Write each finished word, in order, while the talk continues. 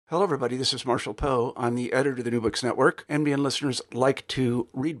Hello, everybody. This is Marshall Poe. I'm the editor of the New Books Network. NBN listeners like to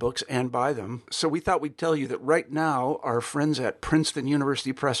read books and buy them. So we thought we'd tell you that right now, our friends at Princeton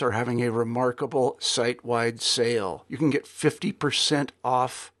University Press are having a remarkable site-wide sale. You can get 50%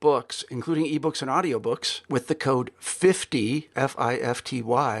 off books, including ebooks and audiobooks, with the code 50,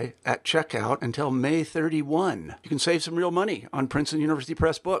 F-I-F-T-Y, at checkout until May 31. You can save some real money on Princeton University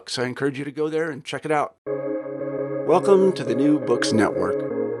Press books. I encourage you to go there and check it out. Welcome to the New Books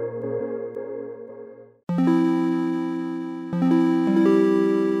Network.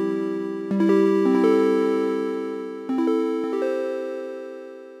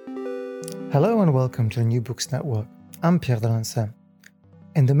 Hello and welcome to the New Books Network. I'm Pierre Delancey.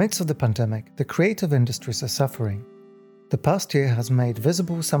 In the midst of the pandemic, the creative industries are suffering. The past year has made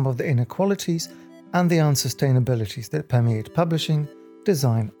visible some of the inequalities and the unsustainabilities that permeate publishing,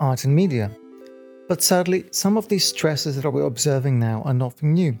 design, art and media. But sadly, some of these stresses that we're observing now are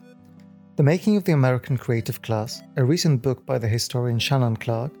nothing new. The Making of the American Creative Class, a recent book by the historian Shannon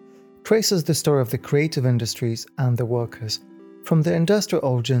Clark, traces the story of the creative industries and the workers from the industrial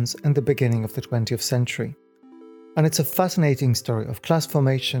origins in the beginning of the 20th century. And it's a fascinating story of class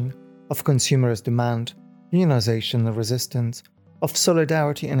formation, of consumerist demand, unionization and resistance, of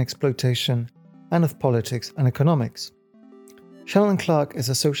solidarity and exploitation, and of politics and economics. Shannon Clark is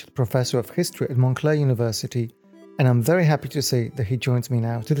Associate Professor of History at Montclair University, and I'm very happy to say that he joins me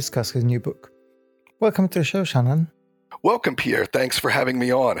now to discuss his new book. Welcome to the show, Shannon. Welcome, Pierre. Thanks for having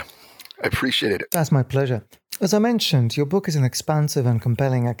me on. I appreciate it. That's my pleasure. As I mentioned, your book is an expansive and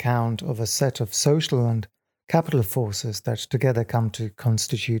compelling account of a set of social and capital forces that together come to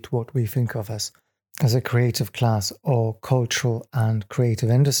constitute what we think of as a creative class or cultural and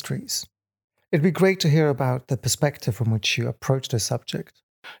creative industries. It'd be great to hear about the perspective from which you approach the subject.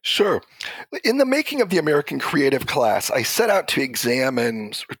 Sure. In the Making of the American Creative Class, I set out to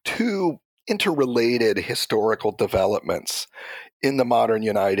examine two interrelated historical developments in the modern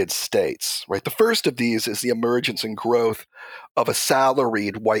United States, right? The first of these is the emergence and growth of a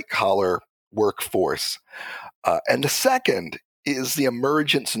salaried white-collar workforce. And the second is the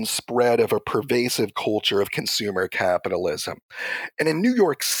emergence and spread of a pervasive culture of consumer capitalism. And in New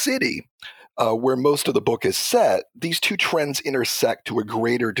York City, where most of the book is set, these two trends intersect to a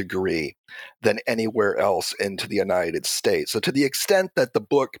greater degree than anywhere else into the United States. So to the extent that the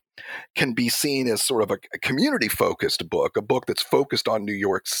book can be seen as sort of a community-focused book, a book that's focused on New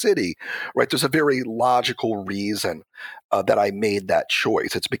York City, right, there's a very logical reason that I made that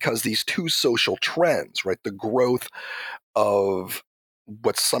choice. It's because these two social trends, right, the growth of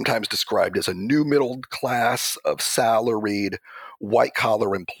what's sometimes described as a new middle class of salaried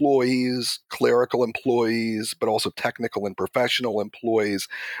white-collar employees, clerical employees, but also technical and professional employees,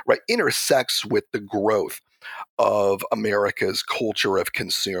 right, intersects with the growth of America's culture of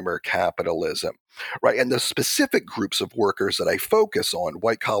consumer capitalism, right? And the specific groups of workers that I focus on,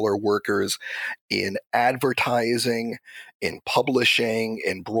 white-collar workers in advertising, in publishing,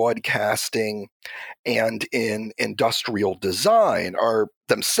 in broadcasting, and in industrial design are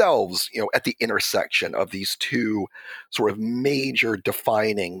themselves, at the intersection of these two sort of major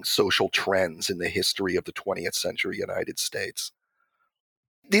defining social trends in the history of the 20th century United States.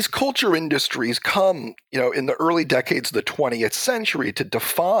 These culture industries come, in the early decades of the 20th century to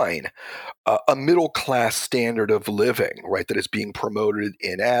define a middle-class standard of living, right, that is being promoted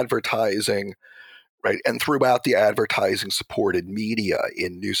in advertising, right, and throughout the advertising-supported media,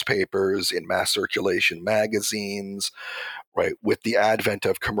 in newspapers, in mass circulation magazines, right, with the advent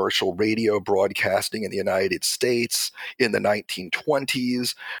of commercial radio broadcasting in the United States in the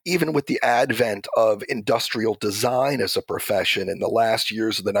 1920s, even with the advent of industrial design as a profession in the last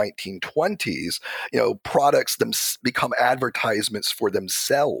years of the 1920s, products become advertisements for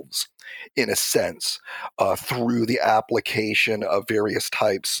themselves, in a sense, through the application of various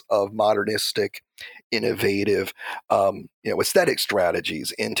types of modernistic, innovative, aesthetic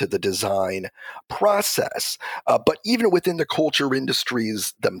strategies into the design process. But even within the culture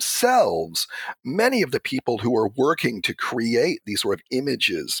industries themselves, many of the people who are working to create these sort of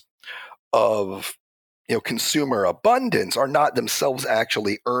images of consumer abundance are not themselves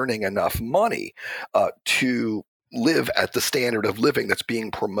actually earning enough money to live at the standard of living that's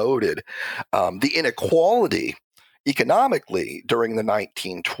being promoted. The inequality economically during the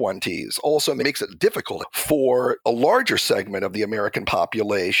 1920s also makes it difficult for a larger segment of the American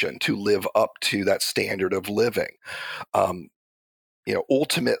population to live up to that standard of living.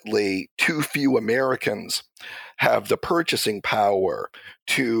 Ultimately, too few Americans have the purchasing power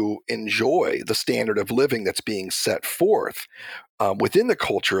to enjoy the standard of living that's being set forth within the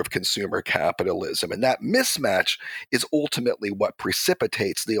culture of consumer capitalism. And that mismatch is ultimately what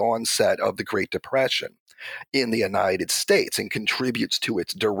precipitates the onset of the Great Depression in the United States and contributes to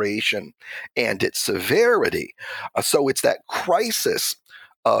its duration and its severity. So it's that crisis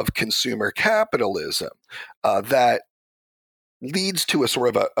of consumer capitalism that leads to a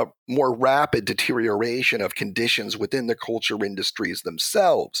sort of a more rapid deterioration of conditions within the culture industries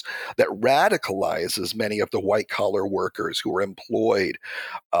themselves that radicalizes many of the white-collar workers who are employed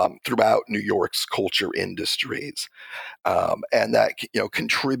throughout New York's culture industries. And that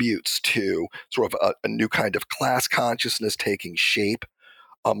contributes to sort of a new kind of class consciousness taking shape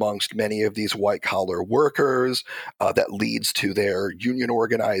amongst many of these white-collar workers that leads to their union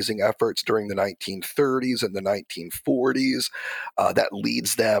organizing efforts during the 1930s and the 1940s, that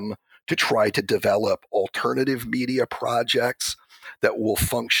leads them to try to develop alternative media projects that will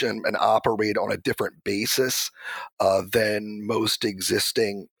function and operate on a different basis than most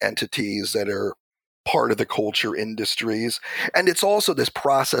existing entities that are part of the culture industries. And it's also this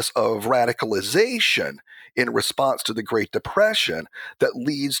process of radicalization in response to the Great Depression that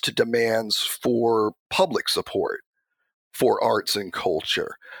leads to demands for public support for arts and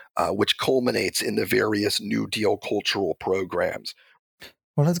culture, which culminates in the various New Deal cultural programs.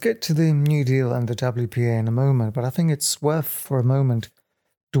 Well, let's get to the New Deal and the WPA in a moment, but I think it's worth for a moment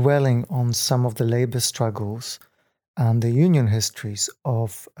dwelling on some of the labor struggles and the union histories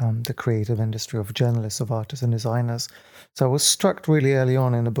of the creative industry, of journalists, of artists and designers. So I was struck really early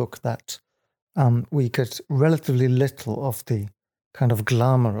on in the book that we get relatively little of the kind of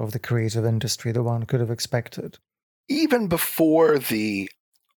glamour of the creative industry that one could have expected. Even before the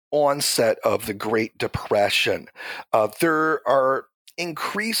onset of the Great Depression, there are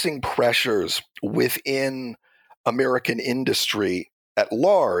increasing pressures within American industry at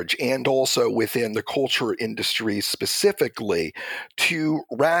large, and also within the culture industry specifically, to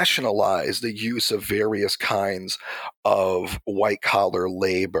rationalize the use of various kinds of white-collar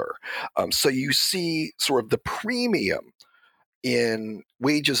labor. So you see sort of the premium in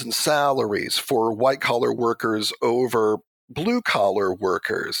wages and salaries for white-collar workers over blue-collar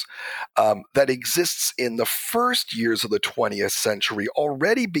workers that exists in the first years of the 20th century,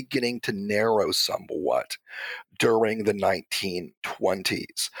 already beginning to narrow somewhat during the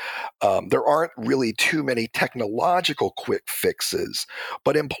 1920s. There aren't really too many technological quick fixes,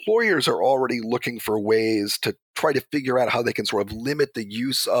 but employers are already looking for ways to try to figure out how they can sort of limit the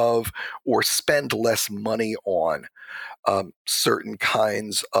use of or spend less money on certain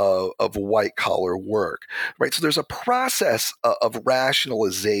kinds of white-collar work, right? So there's a process of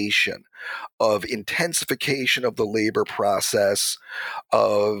rationalization, of intensification of the labor process,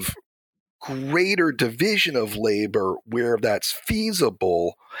 of greater division of labor where that's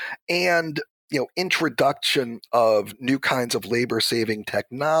feasible, and introduction of new kinds of labor-saving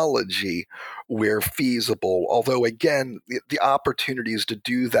technology where feasible. Although, again, the opportunities to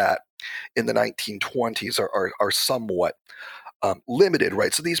do that in the 1920s are somewhat limited,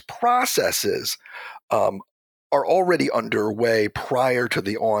 right? So these processes are already underway prior to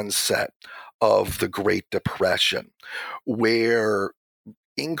the onset of the Great Depression, where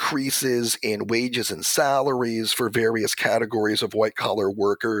increases in wages and salaries for various categories of white-collar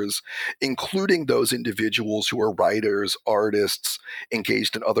workers, including those individuals who are writers, artists,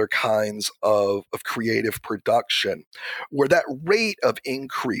 engaged in other kinds of creative production, where that rate of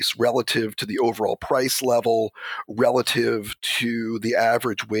increase relative to the overall price level, relative to the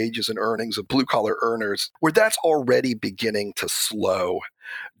average wages and earnings of blue-collar earners, where that's already beginning to slow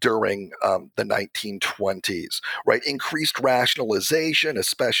during the 1920s, right? Increased rationalization,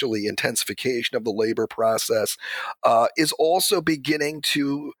 especially intensification of the labor process, is also beginning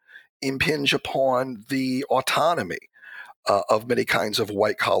to impinge upon the autonomy of many kinds of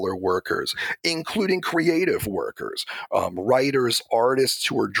white-collar workers, including creative workers, writers, artists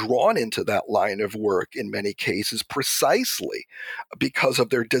who are drawn into that line of work in many cases precisely because of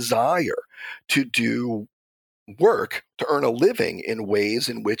their desire to do work to earn a living in ways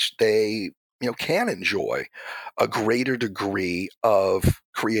in which they can enjoy a greater degree of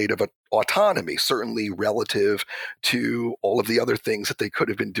creative autonomy, certainly relative to all of the other things that they could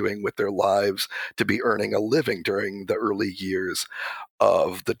have been doing with their lives to be earning a living during the early years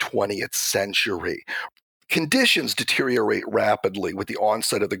of the 20th century. Conditions deteriorate rapidly with the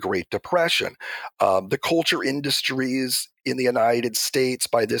onset of the Great Depression. The culture industries in the United States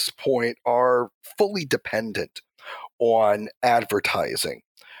by this point are fully dependent on advertising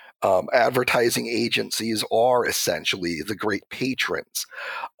Advertising agencies are essentially the great patrons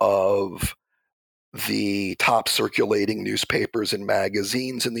of the top circulating newspapers and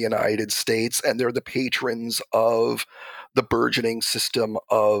magazines in the United States, and they're the patrons of the burgeoning system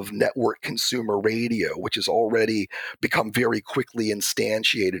of network consumer radio, which has already become very quickly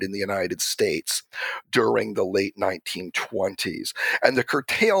instantiated in the United States during the late 1920s. And the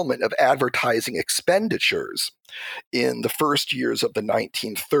curtailment of advertising expenditures in the first years of the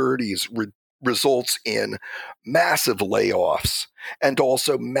 1930s results in massive layoffs and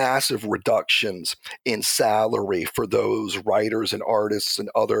also massive reductions in salary for those writers and artists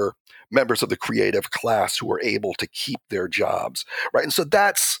and other members of the creative class who are able to keep their jobs, right? And so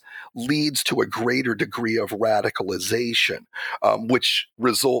that's leads to a greater degree of radicalization, which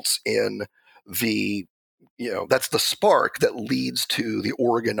results in that's the spark that leads to the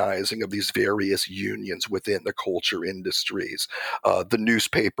organizing of these various unions within the culture industries, the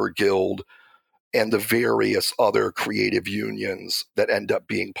Newspaper Guild, and the various other creative unions that end up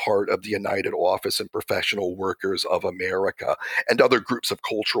being part of the United Office and Professional Workers of America, and other groups of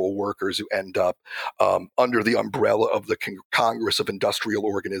cultural workers who end up under the umbrella of the Congress of Industrial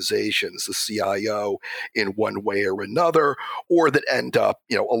Organizations, the CIO, in one way or another, or that end up,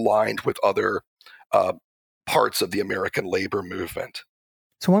 aligned with other parts of the American labor movement.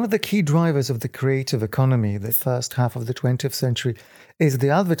 So one of the key drivers of the creative economy, the first half of the 20th century, is the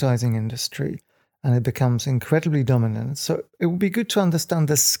advertising industry, and it becomes incredibly dominant. So it would be good to understand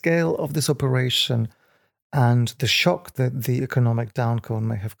the scale of this operation and the shock that the economic downturn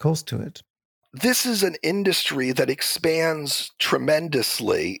may have caused to it. This is an industry that expands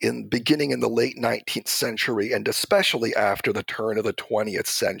tremendously beginning in the late 19th century, and especially after the turn of the 20th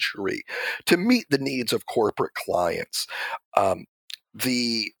century, to meet the needs of corporate clients.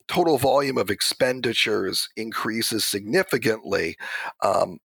 The total volume of expenditures increases significantly,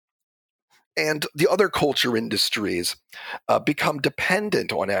 and the other culture industries become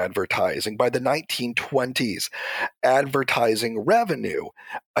dependent on advertising. By the 1920s, advertising revenue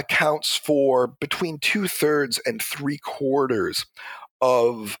accounts for between 2/3 and 3/4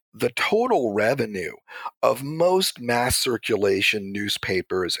 of the total revenue of most mass circulation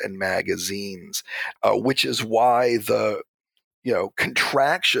newspapers and magazines, which is why the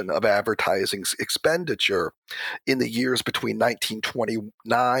contraction of advertising expenditure in the years between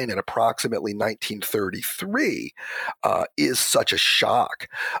 1929 and approximately 1933 is such a shock.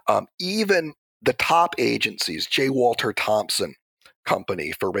 Even the top agencies, J. Walter Thompson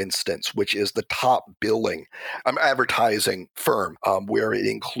Company, for instance, which is the top billing advertising firm, where it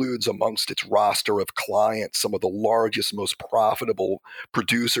includes amongst its roster of clients some of the largest, most profitable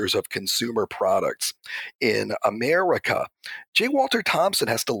producers of consumer products in America. J. Walter Thompson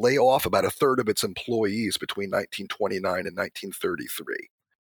has to lay off about 1/3 of its employees between 1929 and 1933.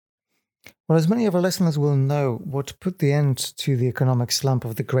 Well, as many of our listeners will know, what put the end to the economic slump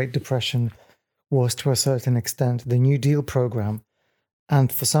of the Great Depression was, to a certain extent, the New Deal program.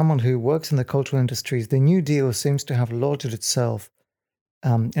 And for someone who works in the cultural industries, the New Deal seems to have lauded itself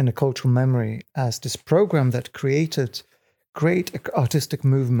in a cultural memory as this program that created great artistic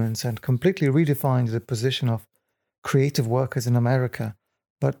movements and completely redefined the position of creative workers in America.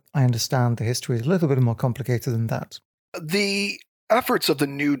 But I understand the history is a little bit more complicated than that. The efforts of the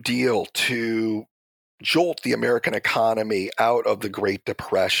New Deal to jolt the American economy out of the Great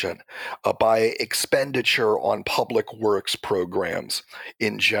Depression by expenditure on public works programs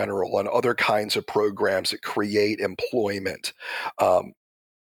in general and other kinds of programs that create employment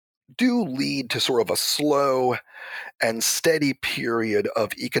do lead to sort of a slow and steady period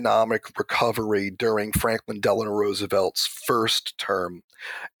of economic recovery during Franklin Delano Roosevelt's first term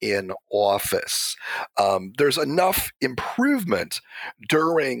in office. There's enough improvement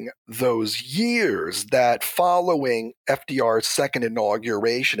during those years that following FDR's second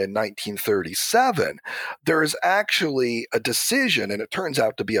inauguration in 1937, there's actually a decision, and it turns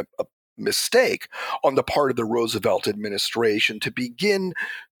out to be a mistake on the part of the Roosevelt administration, to begin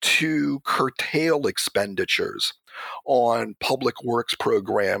to curtail expenditures on public works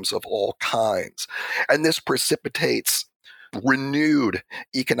programs of all kinds. And this precipitates renewed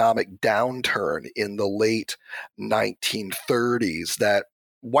economic downturn in the late 1930s that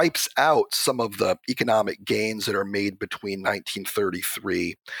wipes out some of the economic gains that are made between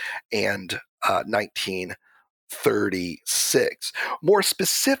 1933 and 1936. More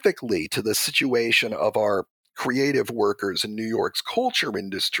specifically to the situation of our creative workers in New York's culture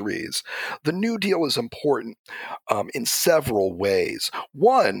industries, the New Deal is important in several ways.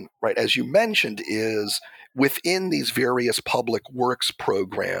 One, right, as you mentioned, is within these various public works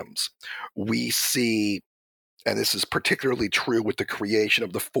programs, we see and this is particularly true with the creation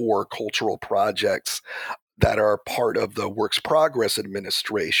of the 4 cultural projects that are part of the Works Progress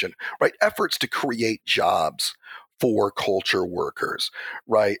Administration, right? Efforts to create jobs for culture workers,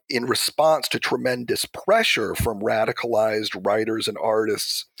 right? In response to tremendous pressure from radicalized writers and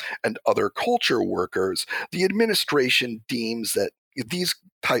artists and other culture workers, the administration deems that these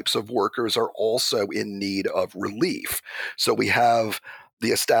types of workers are also in need of relief. So we have the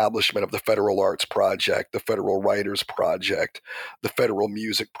establishment of the Federal Arts Project, the Federal Writers Project, the Federal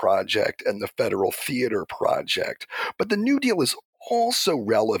Music Project, and the Federal Theater Project. But the New Deal is also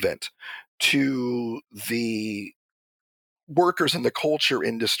relevant to the workers in the culture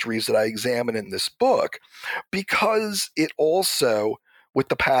industries that I examine in this book, because it also, with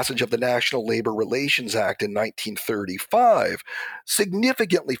the passage of the National Labor Relations Act in 1935,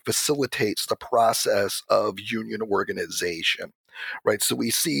 significantly facilitates the process of union organization. Right. So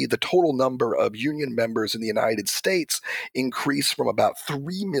we see the total number of union members in the United States increase from about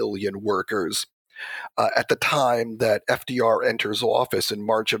 3 million workers at the time that FDR enters office in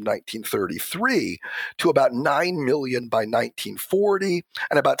March of 1933 to about 9 million by 1940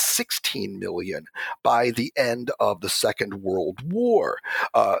 and about 16 million by the end of the Second World War.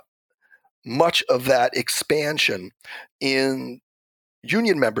 Much of that expansion in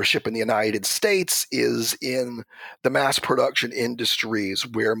union membership in the United States is in the mass production industries,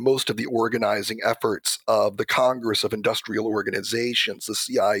 where most of the organizing efforts of the Congress of Industrial Organizations, the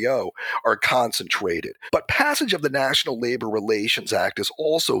CIO, are concentrated. But passage of the National Labor Relations Act is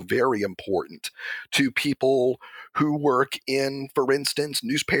also very important to people who work in, for instance,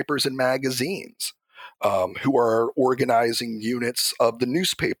 newspapers and magazines. Who are organizing units of the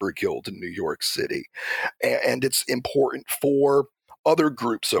Newspaper Guild in New York City. And it's important for other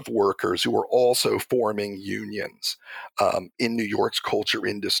groups of workers who are also forming unions in New York's culture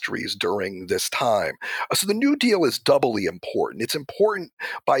industries during this time. So the New Deal is doubly important. It's important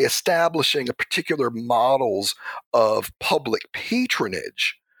by establishing a particular models of public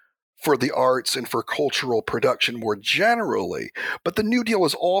patronage for the arts and for cultural production more generally. But the New Deal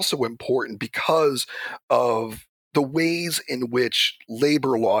is also important because of the ways in which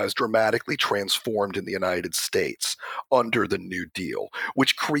labor law is dramatically transformed in the United States under the New Deal,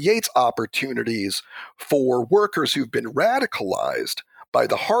 which creates opportunities for workers who've been radicalized by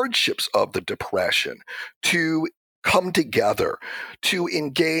the hardships of the Depression to come together, to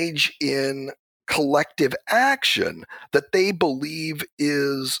engage in collective action that they believe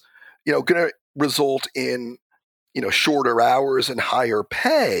is going to result in shorter hours and higher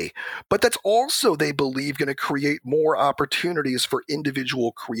pay, but that's also, they believe, going to create more opportunities for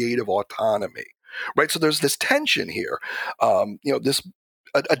individual creative autonomy, right? So there's this tension here, this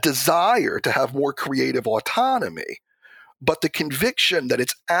a desire to have more creative autonomy, but the conviction that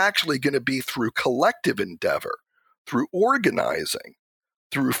it's actually going to be through collective endeavor, through organizing,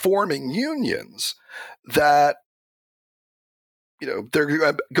 through forming unions, that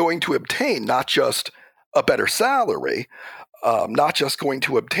they're going to obtain not just a better salary, not just going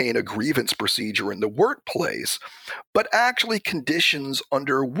to obtain a grievance procedure in the workplace, but actually conditions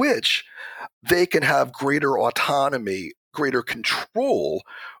under which they can have greater autonomy, greater control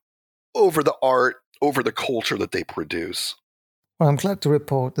over the art, over the culture that they produce. Well, I'm glad to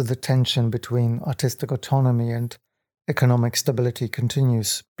report that the tension between artistic autonomy and economic stability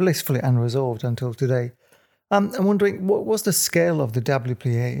continues blissfully unresolved until today. I'm wondering, what was the scale of the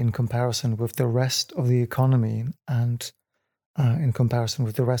WPA in comparison with the rest of the economy and in comparison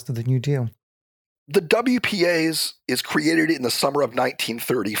with the rest of the New Deal? The WPA is created in the summer of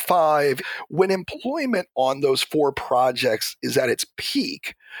 1935. When employment on those 4 projects is at its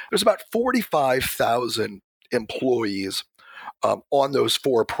peak, there's about 45,000 employees on those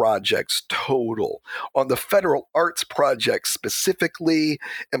 4 projects total. On the Federal Arts Project specifically,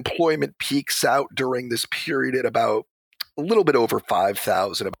 employment peaks out during this period at about a little bit over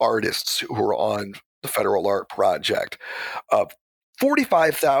 5,000 artists who are on the Federal Art Project.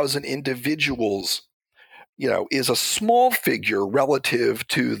 45,000 individuals, is a small figure relative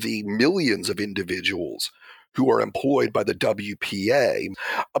to the millions of individuals who are employed by the WPA.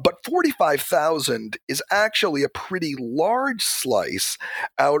 But 45,000 is actually a pretty large slice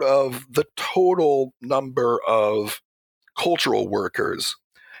out of the total number of cultural workers.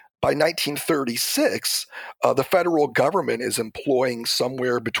 By 1936, the federal government is employing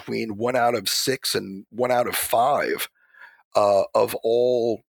somewhere between 1 out of 6 and 1 out of 5 of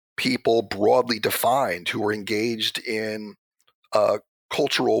all people broadly defined who are engaged in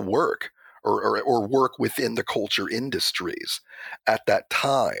cultural work or work within the culture industries at that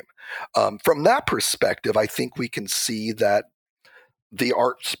time. From that perspective, I think we can see that the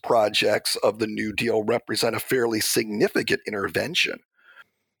arts projects of the New Deal represent a fairly significant intervention.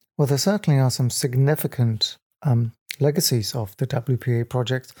 Well, there certainly are some significant legacies of the WPA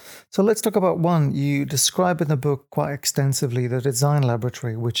project. So let's talk about one. You describe in the book quite extensively the Design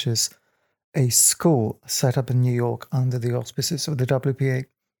Laboratory, which is a school set up in New York under the auspices of the WPA.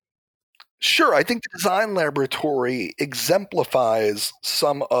 Sure, I think the Design Laboratory exemplifies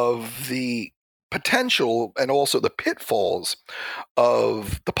some of the potential and also the pitfalls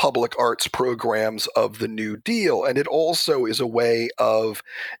of the public arts programs of the New Deal. And it also is a way of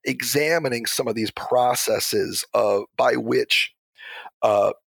examining some of these processes by which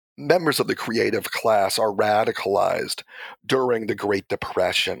members of the creative class are radicalized during the Great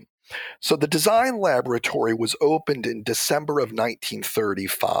Depression. So the Design Laboratory was opened in December of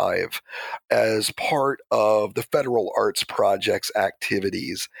 1935 as part of the Federal Arts Project's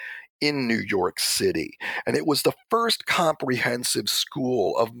activities in New York City. And it was the first comprehensive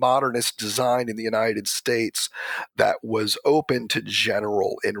school of modernist design in the United States that was open to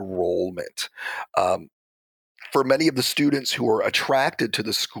general enrollment. For many of the students who were attracted to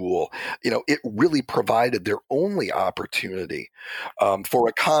the school, it really provided their only opportunity for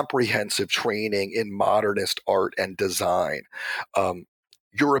a comprehensive training in modernist art and design.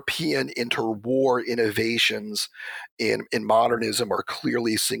 European interwar innovations in modernism are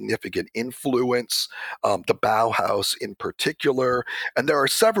clearly significant influence, the Bauhaus in particular. And there are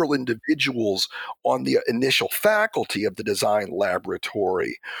several individuals on the initial faculty of the Design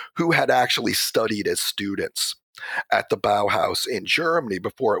Laboratory who had actually studied as students at the Bauhaus in Germany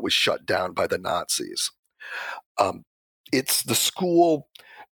before it was shut down by the Nazis. The school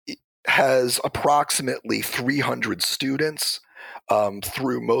has approximately 300 students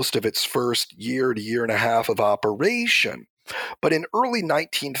through most of its first year to year and a half of operation. But in early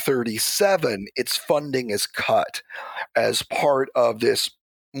 1937, its funding is cut as part of this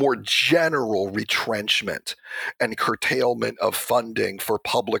more general retrenchment and curtailment of funding for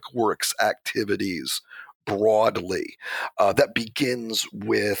public works activities broadly. That begins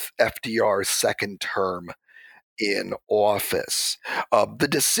with FDR's second term in office. The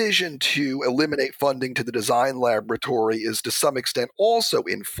decision to eliminate funding to the Design Laboratory is to some extent also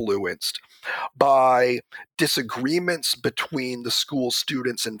influenced by disagreements between the school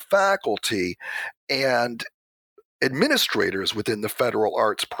students and faculty and administrators within the Federal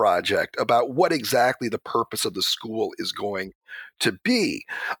Arts Project about what exactly the purpose of the school is going to be.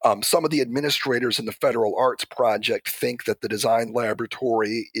 Some of the administrators in the Federal Arts Project think that the Design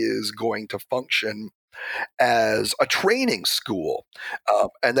Laboratory is going to function as a training school,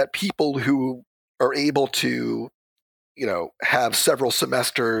 and that people who are able to have several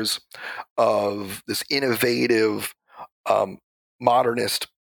semesters of this innovative modernist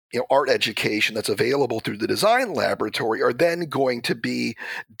art education that's available through the Design Laboratory are then going to be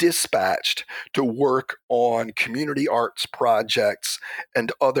dispatched to work on community arts projects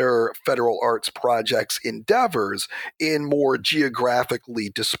and other federal arts projects endeavors in more geographically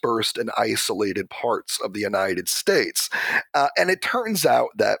dispersed and isolated parts of the United States. And it turns out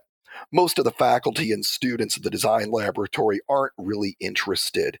that most of the faculty and students of the Design Laboratory aren't really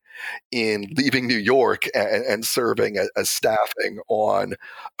interested in leaving New York and serving as staffing on,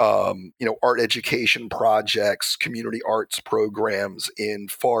 art education projects, community arts programs in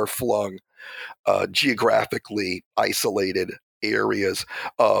far-flung, geographically isolated areas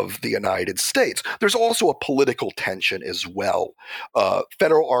of the United States. There's also a political tension as well.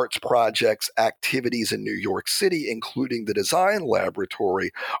 Federal arts projects activities in New York City, including the Design Laboratory,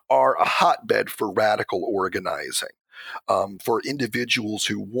 are a hotbed for radical organizing. For individuals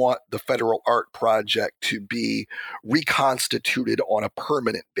who want the Federal Art Project to be reconstituted on a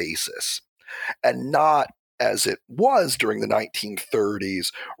permanent basis and not, as it was during the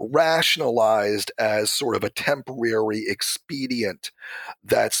 1930s, rationalized as sort of a temporary expedient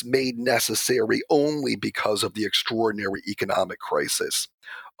that's made necessary only because of the extraordinary economic crisis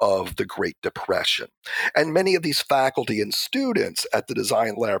of the Great Depression. And many of these faculty and students at the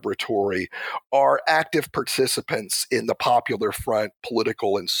Design Laboratory are active participants in the Popular Front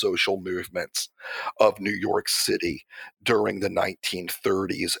political and social movements of New York City during the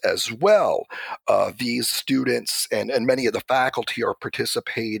 1930s as well. These students and many of the faculty are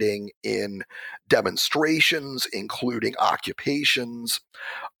participating in demonstrations, including occupations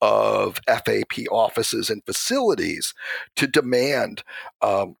of FAP offices and facilities to demand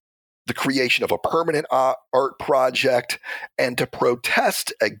the creation of a permanent art project and to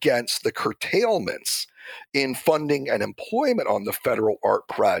protest against the curtailments in funding and employment on the federal art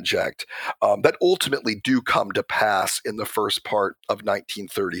project that ultimately do come to pass in the first part of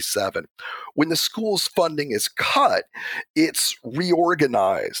 1937. When the school's funding is cut, it's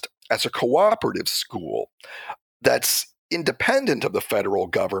reorganized as a cooperative school that's independent of the federal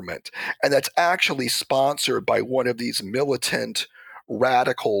government, and that's actually sponsored by one of these militant,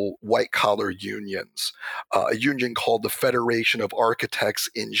 radical white-collar unions, a union called the Federation of Architects,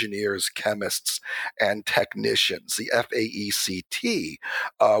 Engineers, Chemists, and Technicians, the FAECT,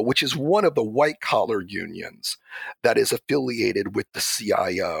 which is one of the white-collar unions that is affiliated with the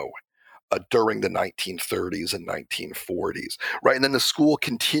CIO. During the 1930s and 1940s, right? And then the school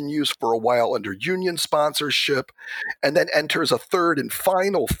continues for a while under union sponsorship and then enters a third and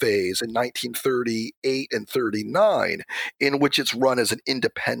final phase in 1938 and 39, in which it's run as an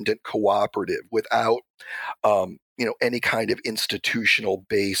independent cooperative without any kind of institutional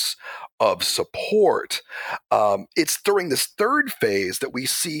base of support. It's during this third phase that we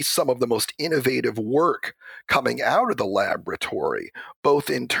see some of the most innovative work coming out of the laboratory, both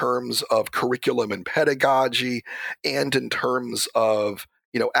in terms of curriculum and pedagogy and in terms of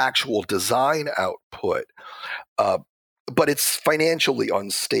actual design output. But it's financially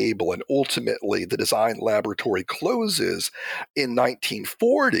unstable, and ultimately the design laboratory closes in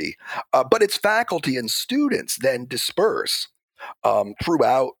 1940, but its faculty and students then disperse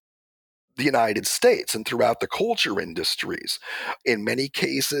throughout the United States and throughout the culture industries. In many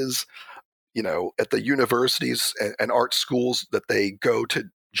cases, at the universities and art schools that they go to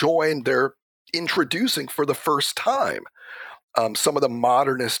join, they're introducing for the first time some of the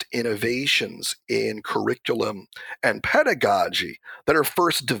modernist innovations in curriculum and pedagogy that are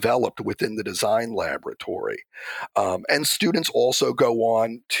first developed within the design laboratory. And students also go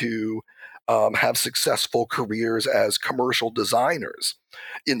on to have successful careers as commercial designers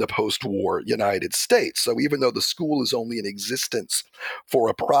in the post-war United States. So even though the school is only in existence for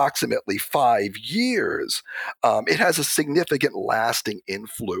approximately 5 years, it has a significant lasting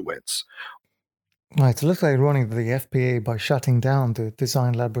influence. Right, it looks ironic that the FPA, by shutting down the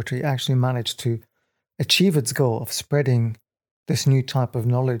design laboratory, actually managed to achieve its goal of spreading this new type of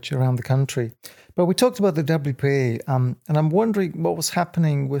knowledge around the country. But we talked about the WPA, and I'm wondering what was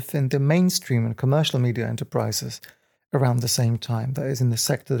happening within the mainstream and commercial media enterprises around the same time, that is, in the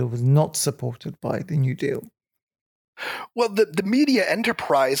sector that was not supported by the New Deal. Well, the media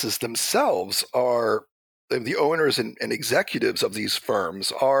enterprises themselves are, the owners and executives of these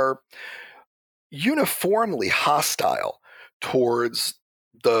firms are uniformly hostile towards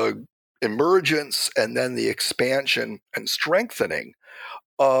the emergence and then the expansion and strengthening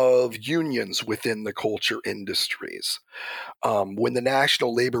of unions within the culture industries. When the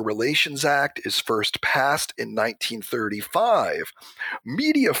National Labor Relations Act is first passed in 1935,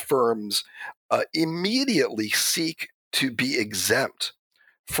 media firms immediately seek to be exempt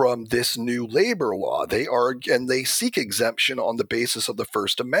from this new labor law. They seek exemption on the basis of the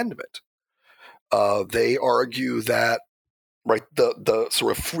First Amendment. They argue that the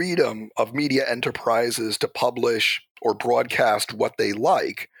sort of freedom of media enterprises to publish or broadcast what they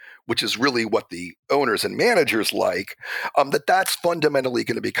like, which is really what the owners and managers like, that's fundamentally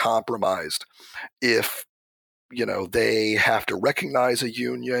going to be compromised if they have to recognize a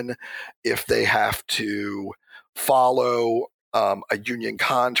union, if they have to follow a union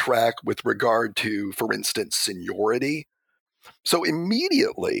contract with regard to, for instance, seniority. So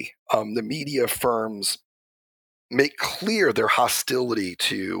immediately, the media firms make clear their hostility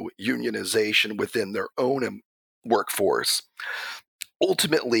to unionization within their own workforce.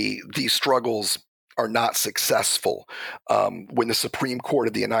 Ultimately, these struggles are not successful. When the Supreme Court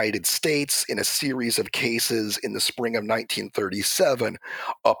of the United States, in a series of cases in the spring of 1937,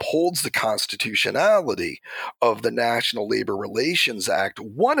 upholds the constitutionality of the National Labor Relations Act,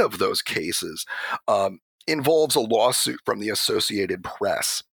 one of those cases involves a lawsuit from the Associated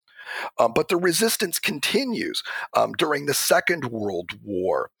Press. But the resistance continues during the Second World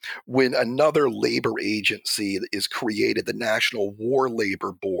War, when another labor agency is created, the National War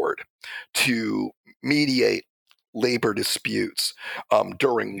Labor Board, to mediate labor disputes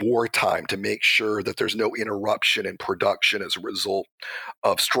during wartime to make sure that there's no interruption in production as a result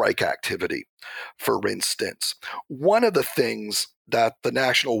of strike activity. For instance, one of the things that the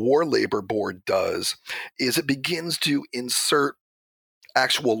National War Labor Board does is it begins to insert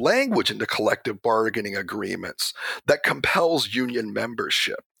actual language into collective bargaining agreements that compels union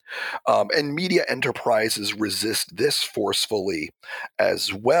membership. And media enterprises resist this forcefully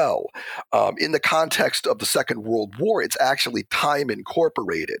as well. In the context of the Second World War, it's actually Time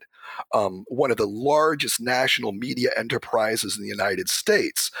Incorporated, one of the largest national media enterprises in the United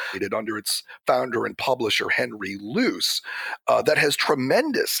States, under its founder and publisher, Henry Luce, that has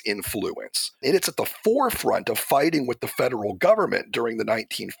tremendous influence. And it's at the forefront of fighting with the federal government during the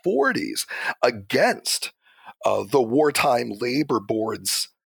 1940s against the wartime labor board's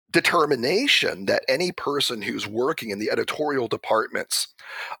determination that any person who's working in the editorial departments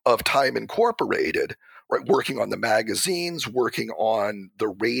of Time Incorporated, right, working on the magazines, working on the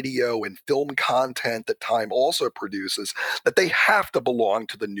radio and film content that Time also produces, that they have to belong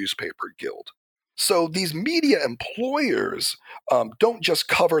to the newspaper guild. So these media employers don't just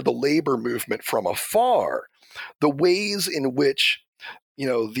cover the labor movement from afar. The ways in which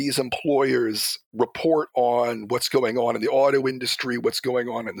these employers report on what's going on in the auto industry, what's going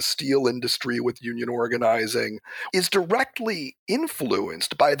on in the steel industry with union organizing, is directly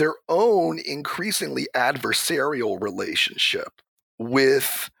influenced by their own increasingly adversarial relationship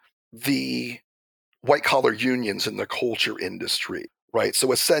with the white-collar unions in the culture industry, right?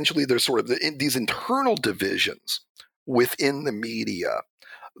 So essentially, there's sort of these internal divisions within the media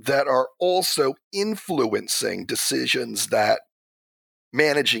that are also influencing decisions that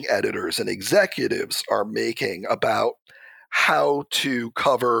managing editors and executives are making about how to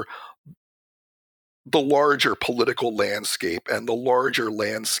cover the larger political landscape and the larger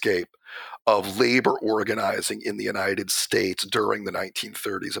landscape of labor organizing in the United States during the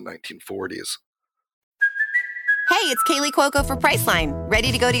 1930s and 1940s. Hey, it's Kaylee Cuoco for Priceline.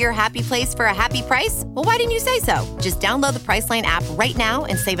 Ready to go to your happy place for a happy price? Well, why didn't you say so? Just download the Priceline app right now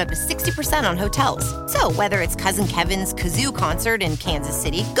and save up to 60% on hotels. So whether it's Cousin Kevin's Kazoo Concert in Kansas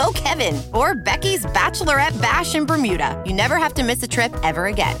City, go Kevin, or Becky's Bachelorette Bash in Bermuda, you never have to miss a trip ever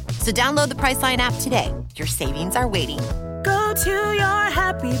again. So download the Priceline app today. Your savings are waiting. Go to your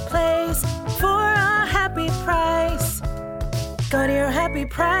happy place for a happy price. Go to your happy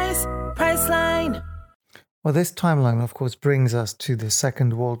price, Priceline. Well, this timeline, of course, brings us to the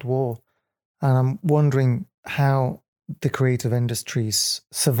Second World War. And I'm wondering how the creative industries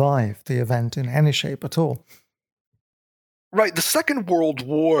survived the event in any shape at all. Right. The Second World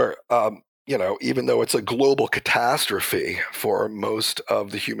War, even though it's a global catastrophe for most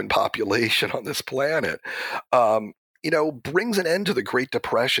of the human population on this planet, brings an end to the Great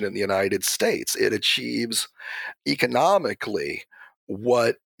Depression in the United States. It achieves economically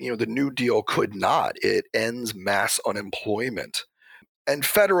what the New Deal could not. It ends mass unemployment. And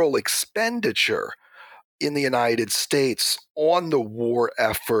federal expenditure in the United States on the war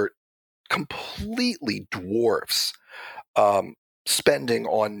effort completely dwarfs spending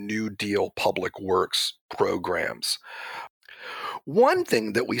on New Deal public works programs. One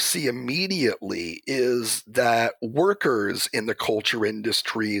thing that we see immediately is that workers in the culture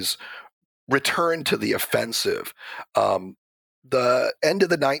industries return to the offensive. The end of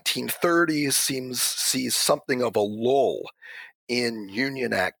the 1930s sees something of a lull in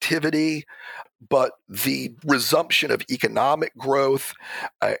union activity, but the resumption of economic growth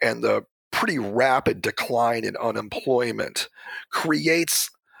and the pretty rapid decline in unemployment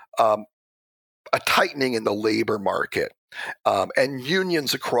creates a tightening in the labor market. And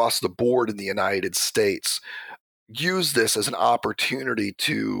unions across the board in the United States use this as an opportunity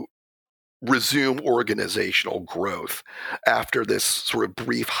to resume organizational growth after this sort of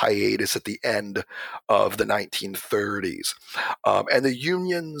brief hiatus at the end of the 1930s. And the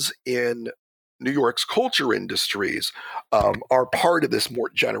unions in New York's culture industries are part of this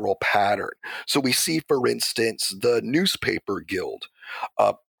more general pattern. So we see, for instance, the Newspaper Guild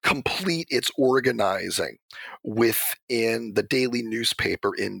complete its organizing within the daily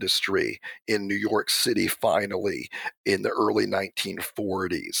newspaper industry in New York City finally in the early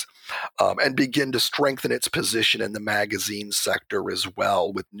 1940s, and begin to strengthen its position in the magazine sector as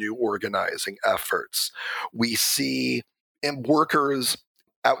well with new organizing efforts. We see workers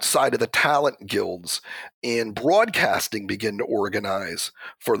outside of the talent guilds in broadcasting begin to organize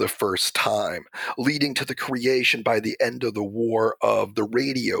for the first time, leading to the creation by the end of the war of the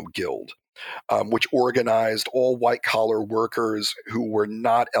Radio Guild, which organized all white-collar workers who were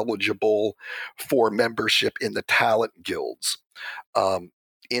not eligible for membership in the talent guilds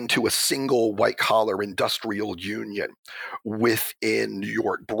into a single white-collar industrial union within New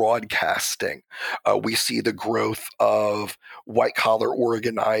York broadcasting. We see the growth of white-collar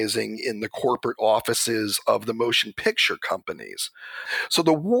organizing in the corporate offices of the motion picture companies. So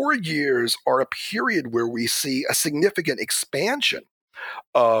the war years are a period where we see a significant expansion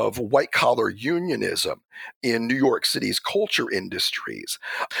of white-collar unionism in New York City's culture industries.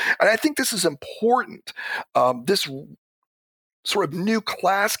 And I think this is important. This sort of new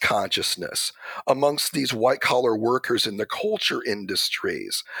class consciousness amongst these white-collar workers in the culture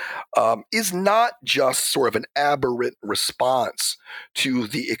industries is not just sort of an aberrant response to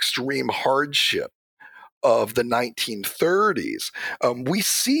the extreme hardship of the 1930s. We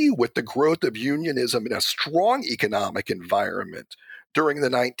see with the growth of unionism in a strong economic environment during the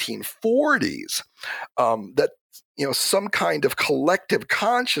 1940s that some kind of collective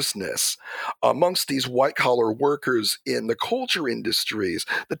consciousness amongst these white-collar workers in the culture industries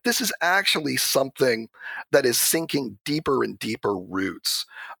that this is actually something that is sinking deeper and deeper roots,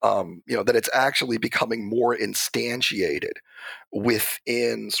 that it's actually becoming more instantiated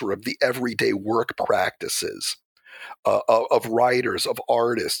within sort of the everyday work practices of writers, of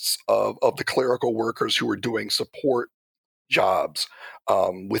artists, of the clerical workers who are doing support jobs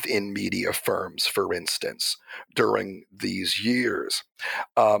within media firms, for instance, during these years.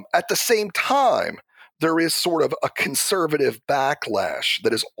 At the same time, there is sort of a conservative backlash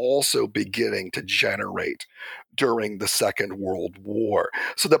that is also beginning to generate during the Second World War.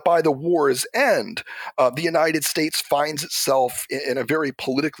 So that by the war's end, the United States finds itself in a very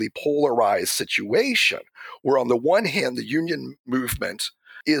politically polarized situation, where on the one hand, the union movement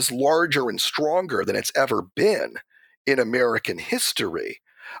is larger and stronger than it's ever been in American history,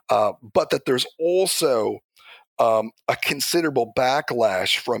 but that there's also a considerable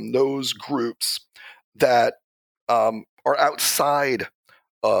backlash from those groups that are outside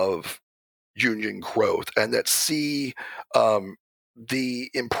of union growth and that see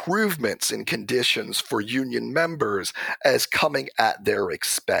the improvements in conditions for union members as coming at their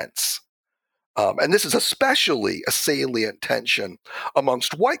expense. And this is especially a salient tension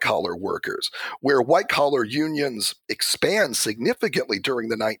amongst white-collar workers, where white-collar unions expand significantly during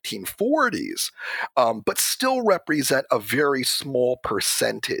the 1940s, but still represent a very small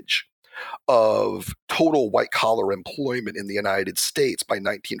percentage of total white-collar employment in the United States by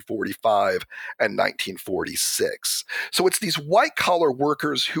 1945 and 1946. So it's these white-collar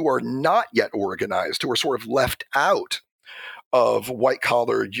workers who are not yet organized, who are sort of left out of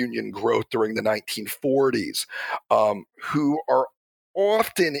white-collar union growth during the 1940s, who are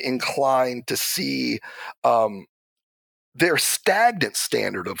often inclined to see their stagnant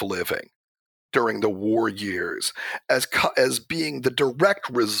standard of living during the war years as being the direct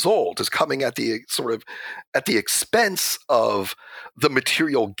result, as coming at the expense of the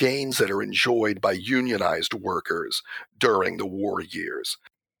material gains that are enjoyed by unionized workers during the war years.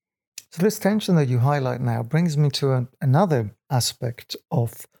 So this tension that you highlight now brings me to another aspect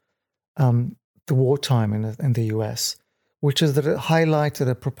of the wartime in the US, which is that it highlighted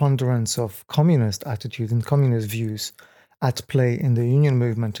a preponderance of communist attitude and communist views at play in the union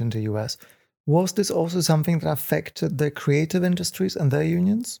movement in the US. Was this also something that affected the creative industries and their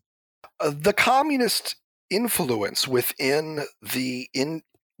unions? The communist influence within the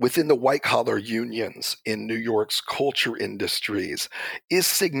white-collar unions in New York's culture industries is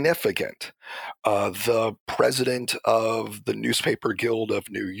significant. The president of the Newspaper Guild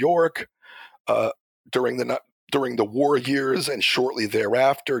of New York during the war years and shortly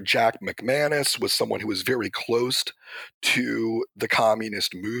thereafter, Jack McManus was someone who was very close to the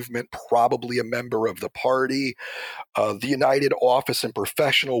communist movement, probably a member of the party. The United Office and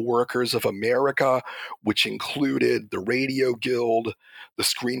Professional Workers of America, which included the Radio Guild, the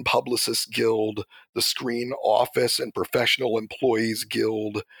Screen Publicists Guild, the Screen Office and Professional Employees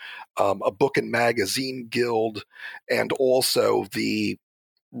Guild, a Book and Magazine Guild, and also the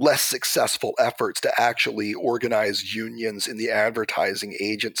less successful efforts to actually organize unions in the advertising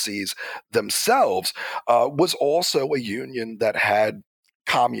agencies themselves, was also a union that had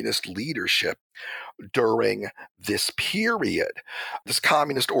communist leadership during this period. This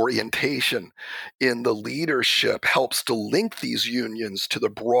communist orientation in the leadership helps to link these unions to the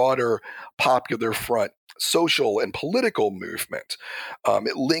broader Popular Front social and political movement.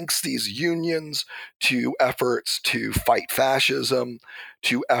 It links these unions to efforts to fight fascism,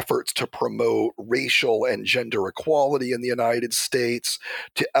 to efforts to promote racial and gender equality in the United States,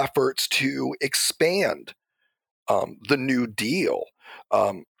 to efforts to expand the New Deal.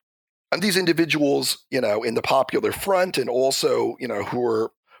 And these individuals, in the Popular Front and also, who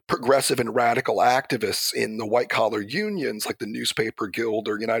are progressive and radical activists in the white-collar unions like the Newspaper Guild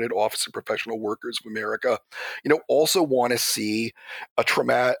or United Office of Professional Workers of America, also want to see a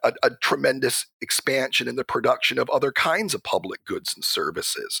tremendous expansion in the production of other kinds of public goods and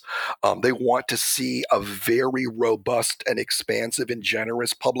services. They want to see a very robust and expansive and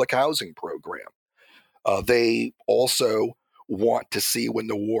generous public housing program. They also want to see when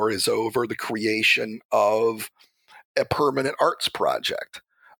the war is over the creation of a permanent arts project,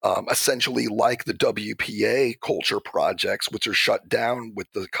 essentially like the WPA culture projects, which are shut down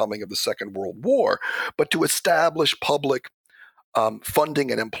with the coming of the Second World War, but to establish public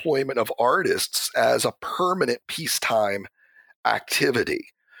funding and employment of artists as a permanent peacetime activity.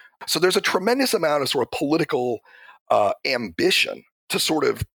 So there's a tremendous amount of sort of political ambition to sort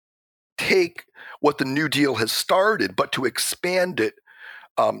of take what the New Deal has started, but to expand it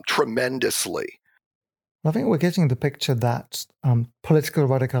tremendously. I think we're getting the picture that political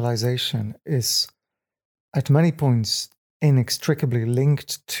radicalization is at many points inextricably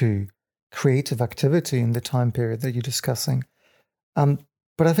linked to creative activity in the time period that you're discussing.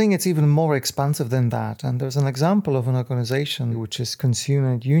 But I think it's even more expansive than that. And there's an example of an organization, which is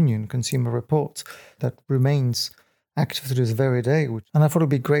Consumer Union, Consumer Reports, that remains active to this very day. And I thought it would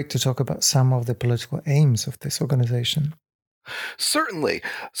be great to talk about some of the political aims of this organization. Certainly.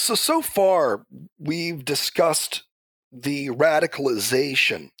 So far, we've discussed the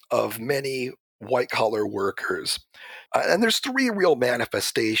radicalization of many white-collar workers. And there's three real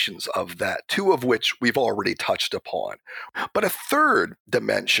manifestations of that, two of which we've already touched upon. But a third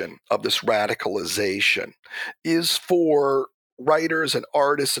dimension of this radicalization is for writers and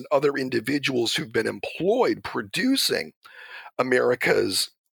artists and other individuals who've been employed producing America's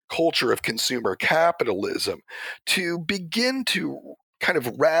culture of consumer capitalism to begin to kind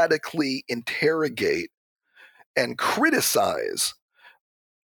of radically interrogate and criticize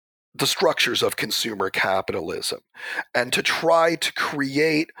the structures of consumer capitalism, and to try to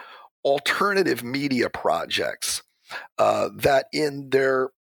create alternative media projects that in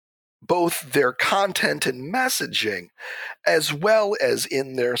both their content and messaging, as well as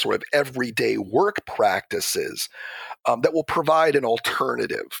in their sort of everyday work practices, that will provide an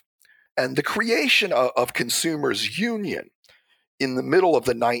alternative. And the creation of Consumers Union in the middle of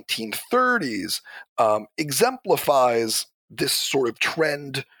the 1930s exemplifies this sort of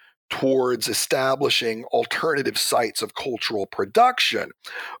trend towards establishing alternative sites of cultural production,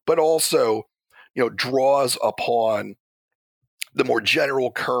 but also, draws upon the more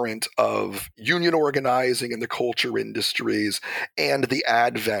general current of union organizing in the culture industries and the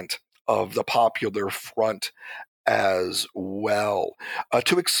advent of the Popular Front as well.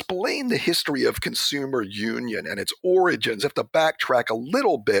 To explain the history of Consumer Union and its origins, I have to backtrack a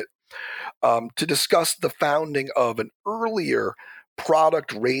little bit to discuss the founding of an earlier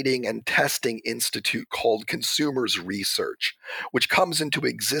product rating and testing institute called Consumers Research, which comes into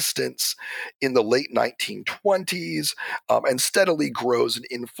existence in the late 1920s and steadily grows in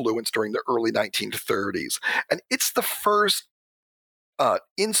influence during the early 1930s. And it's the first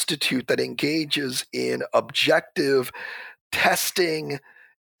institute that engages in objective testing,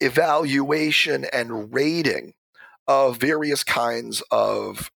 evaluation, and rating of various kinds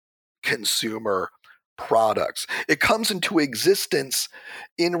of consumer products. It comes into existence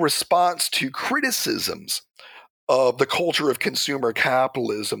in response to criticisms of the culture of consumer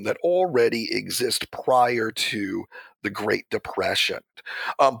capitalism that already exist prior to the Great Depression.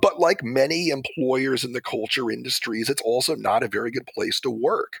 But like many employers in the culture industries, it's also not a very good place to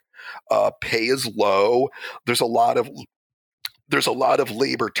work. Pay is low. There's a lot of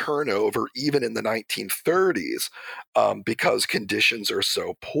labor turnover even in the 1930s because conditions are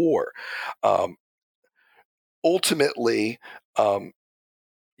so poor. Ultimately,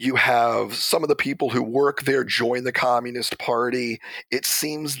 you have some of the people who work there join the Communist Party. It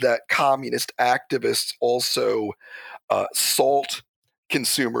seems that communist activists also salt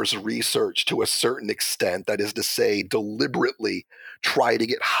Consumers Research to a certain extent. That is to say, deliberately try to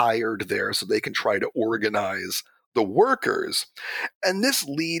get hired there so they can try to organize the workers. And this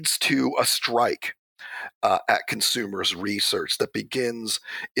leads to a strike at Consumers Research that begins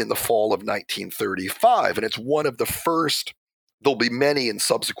in the fall of 1935. And it's one of the first, there'll be many in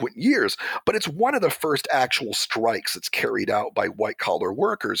subsequent years, but it's one of the first actual strikes that's carried out by white-collar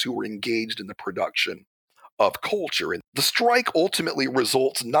workers who were engaged in the production of culture. And the strike ultimately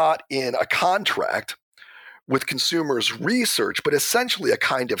results not in a contract with Consumers Research, but essentially a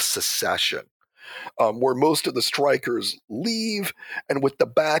kind of secession. Where most of the strikers leave, and with the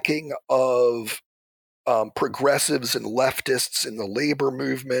backing of progressives and leftists in the labor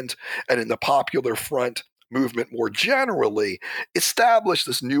movement and in the Popular Front movement more generally, establish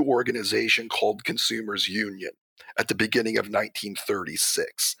this new organization called Consumers Union at the beginning of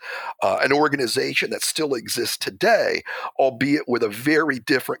 1936, an organization that still exists today, albeit with a very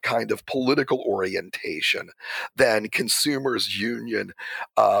different kind of political orientation than Consumers Union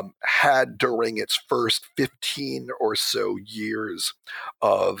had during its first 15 or so years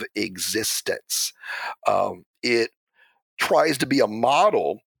of existence. It tries to be a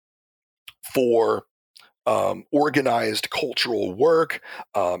model for organized cultural work.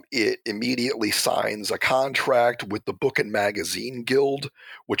 It immediately signs a contract with the Book and Magazine Guild,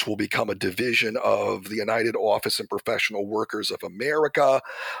 which will become a division of the United Office and Professional Workers of America.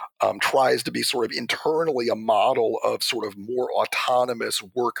 Tries to be sort of internally a model of sort of more autonomous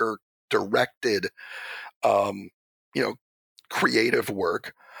worker-directed, creative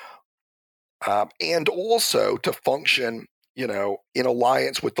work, and also to function in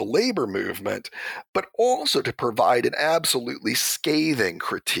alliance with the labor movement, but also to provide an absolutely scathing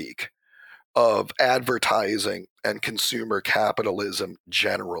critique of advertising and consumer capitalism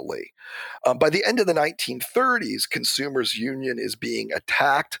generally. By the end of the 1930s, Consumers Union is being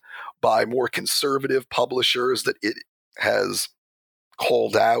attacked by more conservative publishers that it has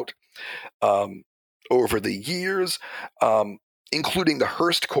called out over the years, including the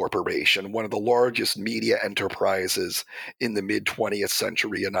Hearst Corporation, one of the largest media enterprises in the mid-20th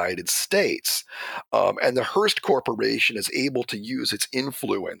century United States. And the Hearst Corporation is able to use its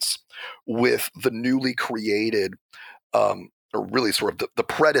influence with the newly created, or really sort of the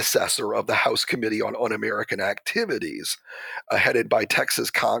predecessor of the House Committee on Un-American Activities, headed by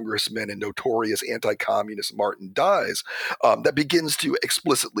Texas Congressman and notorious anti-communist Martin Dies, that begins to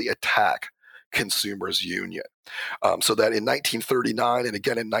explicitly attack Consumers Union. So that in 1939 and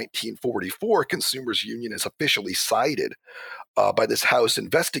again in 1944, Consumers Union is officially cited by this House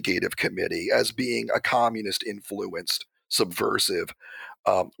Investigative Committee as being a communist-influenced, subversive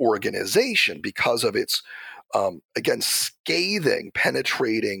organization because of its, again, scathing,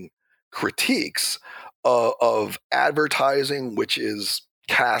 penetrating critiques of advertising, which is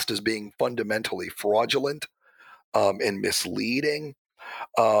cast as being fundamentally fraudulent and misleading,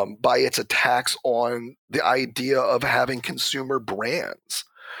 by its attacks on the idea of having consumer brands.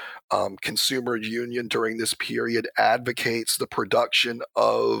 Consumer Union during this period advocates the production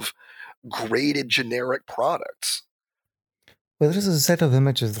of graded generic products. Well, this is a set of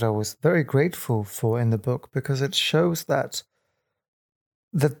images that I was very grateful for in the book because it shows that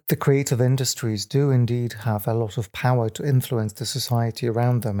the creative industries do indeed have a lot of power to influence the society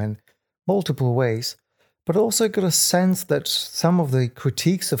around them in multiple ways, but also got a sense that some of the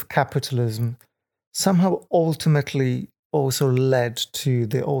critiques of capitalism somehow ultimately also led to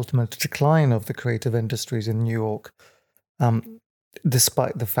the ultimate decline of the creative industries in New York,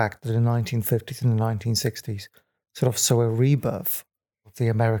 despite the fact that in the 1950s and the 1960s sort of saw a rebirth of the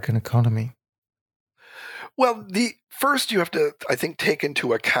American economy. Well, first you have to, I think, take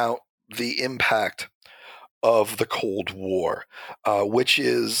into account the impact of the Cold War, which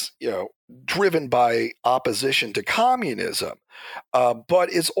is, driven by opposition to communism, but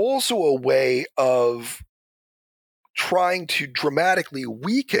is also a way of trying to dramatically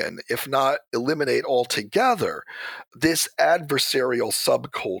weaken, if not eliminate altogether, this adversarial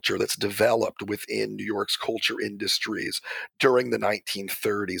subculture that's developed within New York's culture industries during the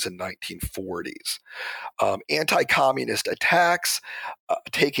 1930s and 1940s. Anti-communist attacks,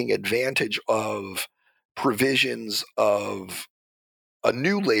 taking advantage of provisions of a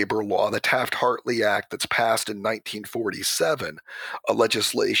new labor law, the Taft-Hartley Act that's passed in 1947, a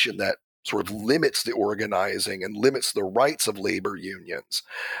legislation that sort of limits the organizing and limits the rights of labor unions,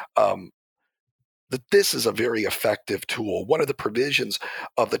 that this is a very effective tool. One of the provisions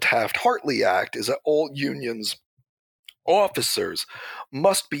of the Taft-Hartley Act is that all unions officers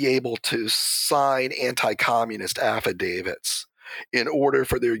must be able to sign anti-communist affidavits in order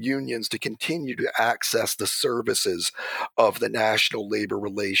for their unions to continue to access the services of the National Labor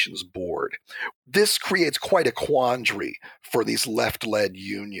Relations Board. This creates quite a quandary for these left-led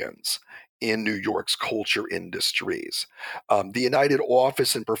unions in New York's culture industries. The United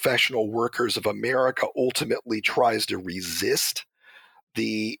Office and Professional Workers of America ultimately tries to resist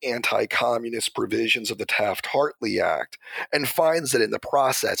the anti-communist provisions of the Taft-Hartley Act and finds that in the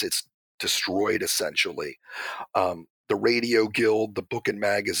process it's destroyed essentially. The Radio Guild, the Book and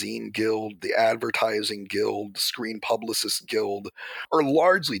Magazine Guild, the Advertising Guild, the Screen Publicists Guild are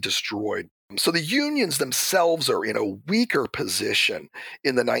largely destroyed. So the unions themselves are in a weaker position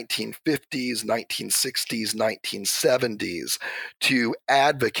in the 1950s, 1960s, 1970s to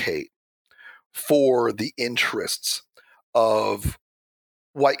advocate for the interests of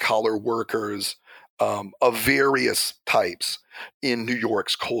white-collar workers of various types in New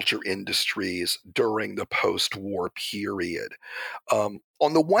York's culture industries during the post-war period. On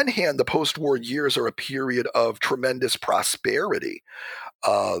the one hand, the post-war years are a period of tremendous prosperity.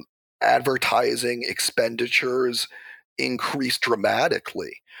 Advertising expenditures increase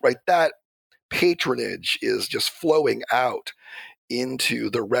dramatically, right? That patronage is just flowing out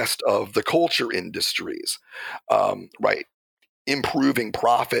into the rest of the culture industries, right? improving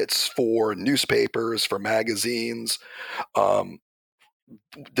profits for newspapers, for magazines.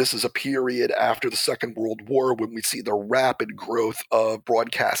 This is a period after the Second World War when we see the rapid growth of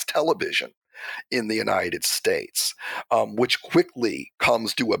broadcast television in the United States, which quickly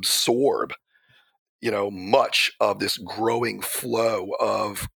comes to absorb, much of this growing flow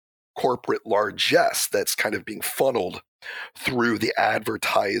of corporate largesse that's kind of being funneled through the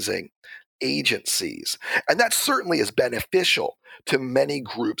advertising agencies. And that certainly is beneficial to many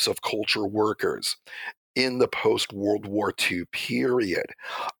groups of culture workers in the post-World War II period.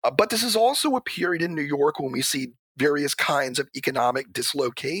 But this is also a period in New York when we see various kinds of economic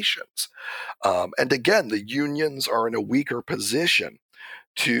dislocations. And again, the unions are in a weaker position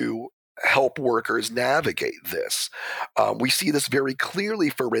to help workers navigate this. We see this very clearly,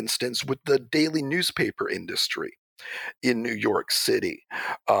 for instance, with the daily newspaper industry in New York City,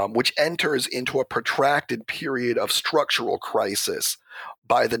 which enters into a protracted period of structural crisis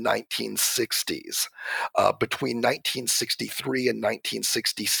by the 1960s. Between 1963 and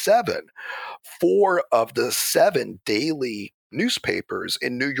 1967, 4 of the 7 daily newspapers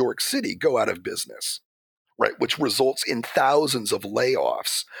in New York City go out of business, right, which results in thousands of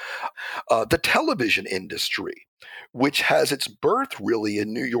layoffs. The television industry, which has its birth really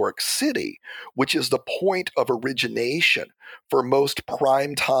in New York City, which is the point of origination for most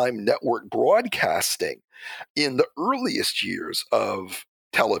primetime network broadcasting in the earliest years of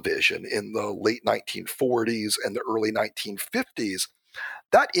television in the late 1940s and the early 1950s,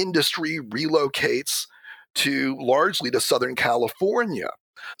 that industry relocates largely to Southern California.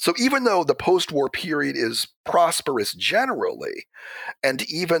 So even though the post-war period is prosperous generally, and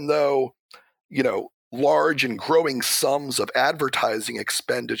even though, large and growing sums of advertising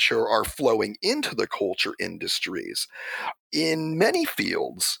expenditure are flowing into the culture industries, in many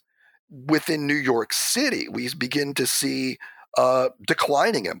fields within New York City, we begin to see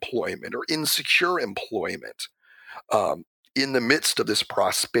declining employment or insecure employment in the midst of this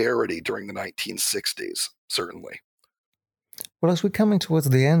prosperity during the 1960s, certainly. Well, as we're coming towards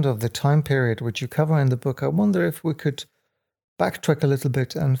the end of the time period which you cover in the book, I wonder if we could backtrack a little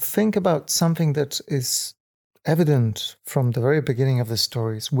bit and think about something that is evident from the very beginning of the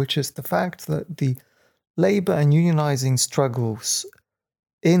stories, which is the fact that the labor and unionizing struggles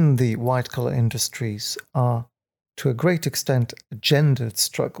in the white-collar industries are, to a great extent, gendered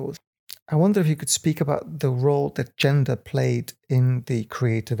struggles. I wonder if you could speak about the role that gender played in the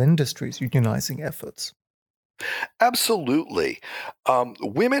creative industries' unionizing efforts. Absolutely.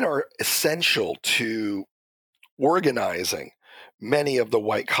 Women are essential to organizing many of the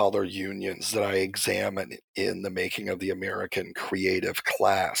white-collar unions that I examine in the making of the American creative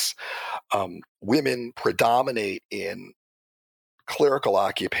class. Women predominate in clerical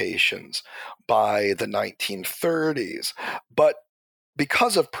occupations by the 1930s, but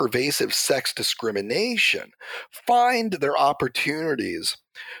because of pervasive sex discrimination, find their opportunities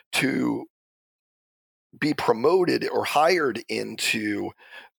to be promoted or hired into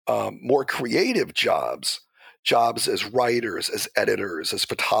more creative jobs as writers, as editors, as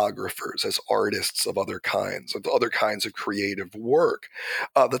photographers, as artists of other kinds of creative work,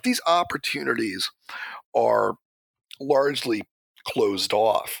 that these opportunities are largely closed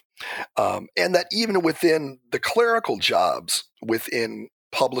off. And that even within the clerical jobs, within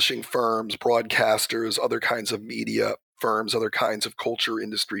publishing firms, broadcasters, other kinds of media firms, other kinds of culture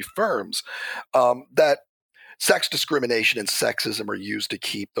industry firms, that sex discrimination and sexism are used to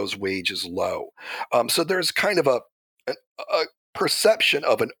keep those wages low. So there's kind of a perception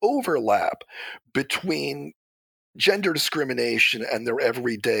of an overlap between gender discrimination and their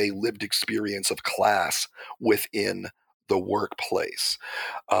everyday lived experience of class within the workplace.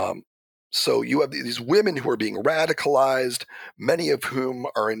 So you have these women who are being radicalized, many of whom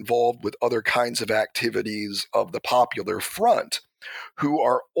are involved with other kinds of activities of the Popular Front, who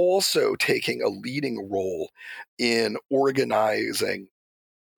are also taking a leading role in organizing,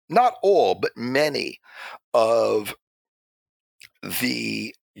 not all, but many of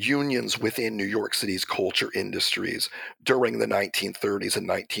the unions within New York City's culture industries during the 1930s and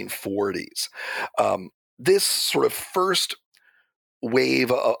 1940s. This sort of first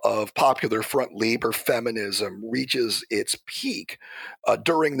wave of Popular Front labor feminism reaches its peak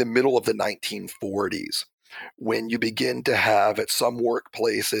during the middle of the 1940s, when you begin to have, at some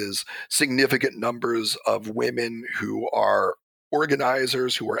workplaces, significant numbers of women who are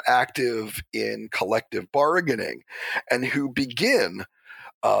organizers, who are active in collective bargaining, and who begin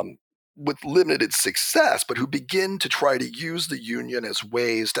with limited success, but who begin to try to use the union as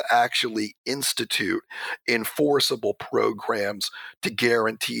ways to actually institute enforceable programs to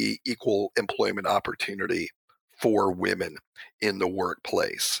guarantee equal employment opportunity for women in the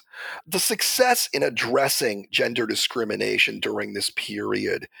workplace. The success in addressing gender discrimination during this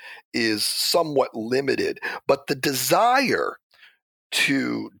period is somewhat limited, but the desire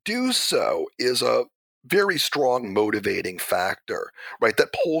to do so is a very strong motivating factor, right?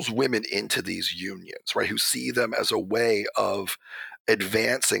 That pulls women into these unions, right? Who see them as a way of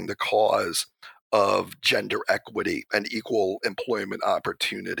advancing the cause of gender equity and equal employment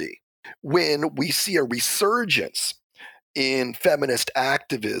opportunity. When we see a resurgence in feminist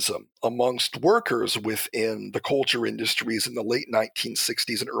activism amongst workers within the culture industries in the late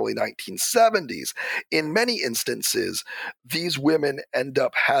 1960s and early 1970s, in many instances, these women end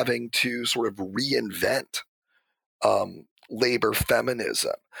up having to sort of reinvent labor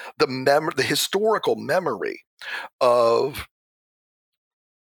feminism. The historical memory of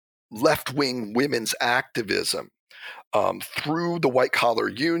left-wing women's activism through the white-collar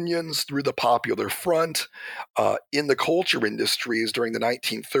unions, through the Popular Front, in the culture industries during the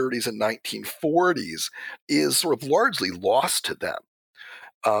 1930s and 1940s is sort of largely lost to them.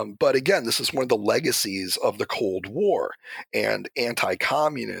 But again, this is one of the legacies of the Cold War and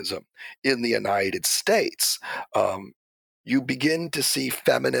anti-communism in the United States. You begin to see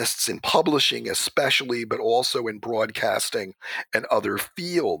feminists in publishing especially, but also in broadcasting and other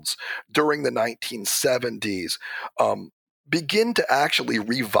fields during the 1970s, begin to actually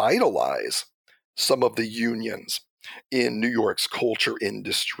revitalize some of the unions in New York's culture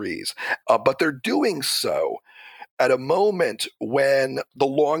industries. But they're doing so at a moment when the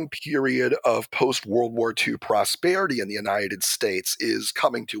long period of post-World War II prosperity in the United States is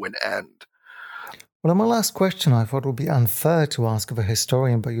coming to an end. Well, my last question I thought would be unfair to ask of a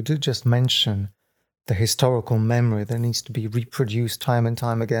historian, but you did just mention the historical memory that needs to be reproduced time and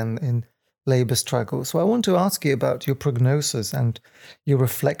time again in labor struggle. So I want to ask you about your prognosis and your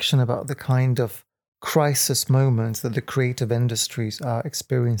reflection about the kind of crisis moments that the creative industries are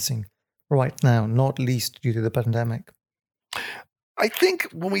experiencing right now, not least due to the pandemic. I think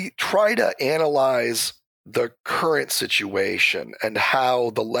when we try to analyze the current situation and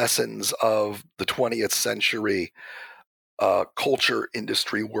how the lessons of the 20th century culture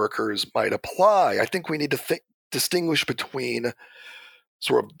industry workers might apply, I think we need to distinguish between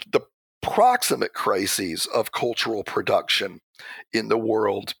sort of the proximate crises of cultural production in the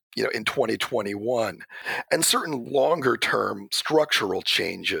world, in 2021, and certain longer-term structural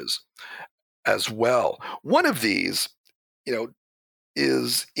changes as well. One of these,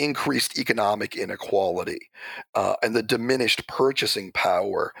 is increased economic inequality and the diminished purchasing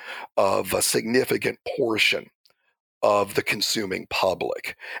power of a significant portion of the consuming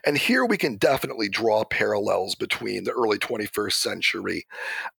public. And here we can definitely draw parallels between the early 21st century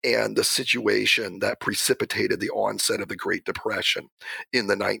and the situation that precipitated the onset of the Great Depression in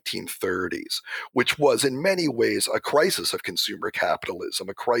the 1930s, which was in many ways a crisis of consumer capitalism,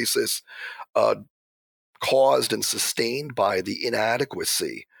 a crisis caused and sustained by the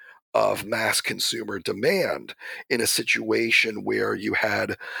inadequacy of mass consumer demand in a situation where you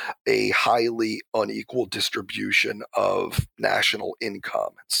had a highly unequal distribution of national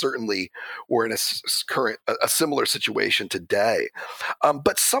income. Certainly, we're in a similar situation today.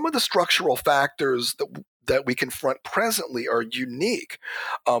 But some of the structural factors that we confront presently are unique.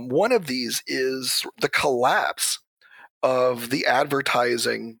 One of these is the collapse of the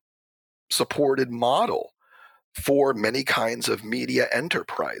advertising supported model for many kinds of media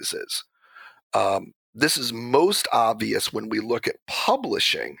enterprises. This is most obvious when we look at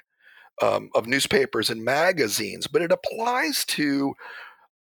publishing of newspapers and magazines, but it applies to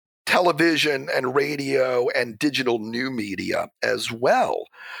television and radio and digital new media as well.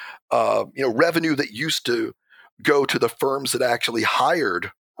 Revenue that used to go to the firms that actually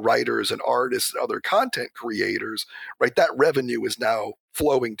hired writers and artists and other content creators, right? That revenue is now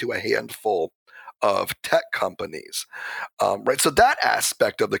flowing to a handful of tech companies, right? So that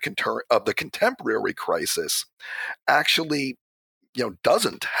aspect of the contemporary crisis actually,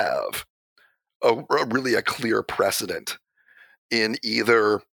 doesn't have really a clear precedent in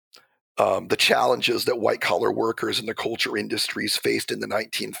either the challenges that white-collar workers in the culture industries faced in the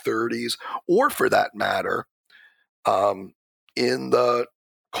 1930s, or for that matter, in the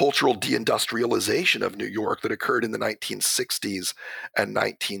cultural deindustrialization of New York that occurred in the 1960s and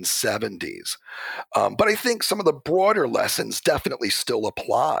 1970s. But I think some of the broader lessons definitely still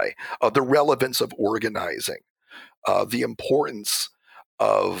apply. The relevance of organizing, the importance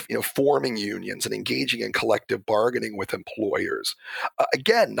of forming unions and engaging in collective bargaining with employers.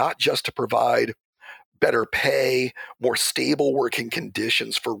 Again, not just to provide better pay, more stable working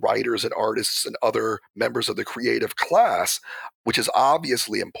conditions for writers and artists and other members of the creative class, which is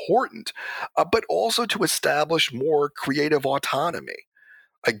obviously important, but also to establish more creative autonomy.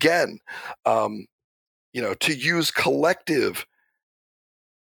 Again, to use collective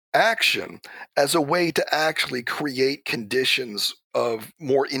action as a way to actually create conditions of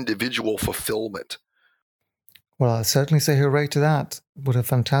more individual fulfillment. Well, I'll certainly say hooray to that. What a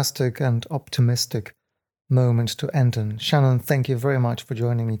fantastic and optimistic moment to end on. Shannon, thank you very much for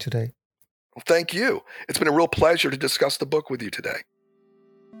joining me today. Well, thank you. It's been a real pleasure to discuss the book with you today.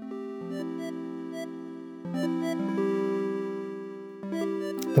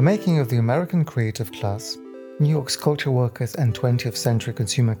 The Making of the American Creative Class, New York's Culture Workers and 20th Century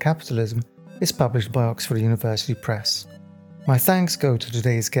Consumer Capitalism is published by Oxford University Press. My thanks go to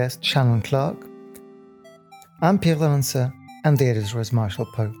today's guest, Shannon Clark. I'm Pierre Delancey, and the editor is Marshall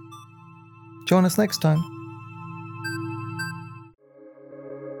Poe. Join us next time.